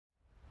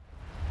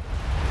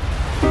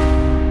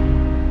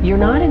You're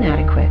not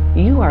inadequate.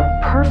 You are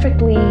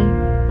perfectly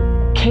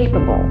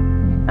capable.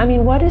 I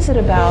mean, what is it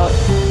about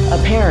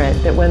a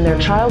parent that when their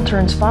child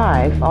turns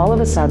 5, all of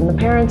a sudden the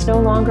parent's no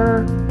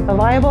longer a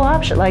viable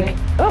option? Like,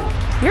 oh,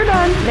 you're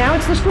done. Now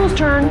it's the school's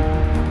turn.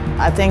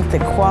 I think the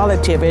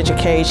quality of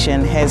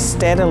education has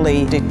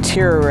steadily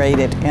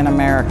deteriorated in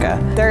America.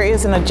 There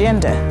is an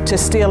agenda to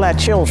steal our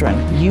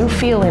children. You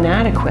feel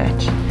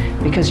inadequate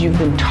because you've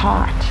been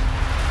taught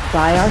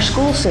by our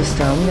school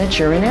system that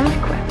you're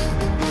inadequate.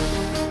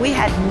 We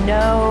had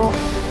no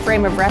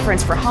frame of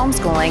reference for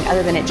homeschooling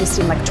other than it just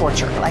seemed like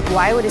torture. Like,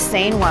 why would a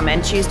sane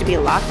woman choose to be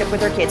locked up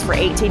with her kids for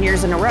 18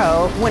 years in a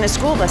row when a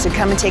school bus would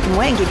come and take them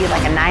away and give you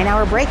like a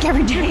 9-hour break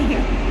every day?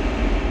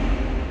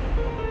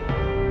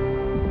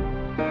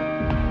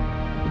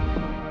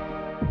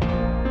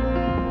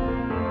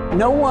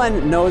 No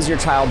one knows your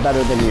child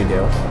better than you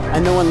do,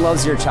 and no one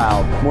loves your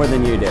child more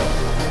than you do.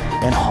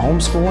 And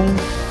homeschooling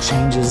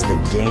changes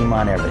the game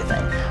on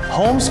everything.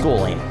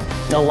 Homeschooling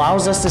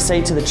allows us to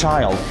say to the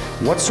child,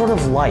 what sort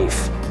of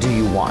life do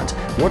you want?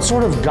 What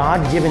sort of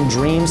God-given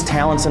dreams,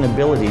 talents, and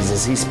abilities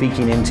is he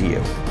speaking into you?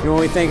 When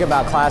we think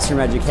about classroom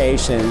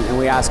education and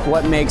we ask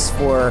what makes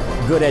for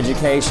good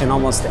education,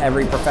 almost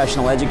every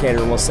professional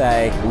educator will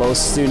say low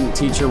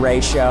student-teacher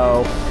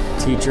ratio,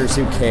 teachers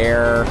who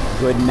care,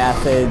 good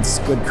methods,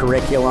 good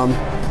curriculum.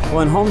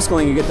 Well, in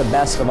homeschooling, you get the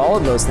best of all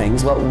of those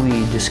things. What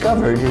we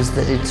discovered is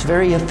that it's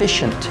very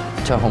efficient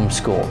to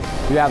homeschool.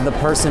 You have the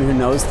person who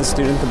knows the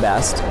student the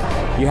best.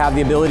 You have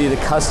the ability to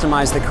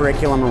customize the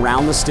curriculum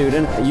around the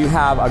student. You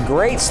have a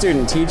great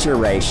student-teacher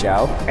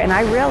ratio. And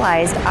I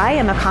realized I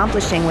am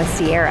accomplishing with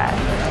Sierra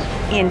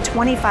in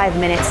 25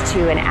 minutes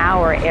to an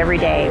hour every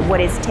day what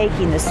is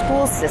taking the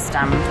school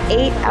system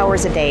 8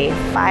 hours a day,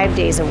 5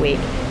 days a week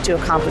to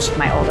accomplish with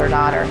my older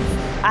daughter.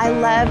 I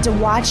loved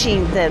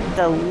watching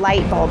the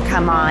light bulb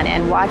come on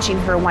and watching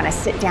her want to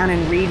sit down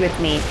and read with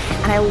me.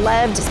 And I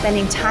loved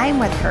spending time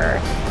with her.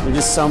 There are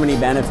just so many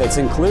benefits,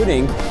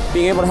 including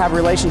being able to have a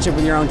relationship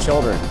with your own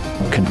children.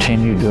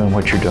 Continue doing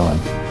what you're doing.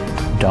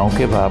 Don't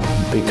give up,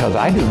 because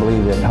I do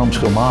believe that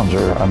homeschool moms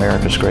are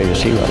America's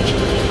greatest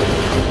heroes.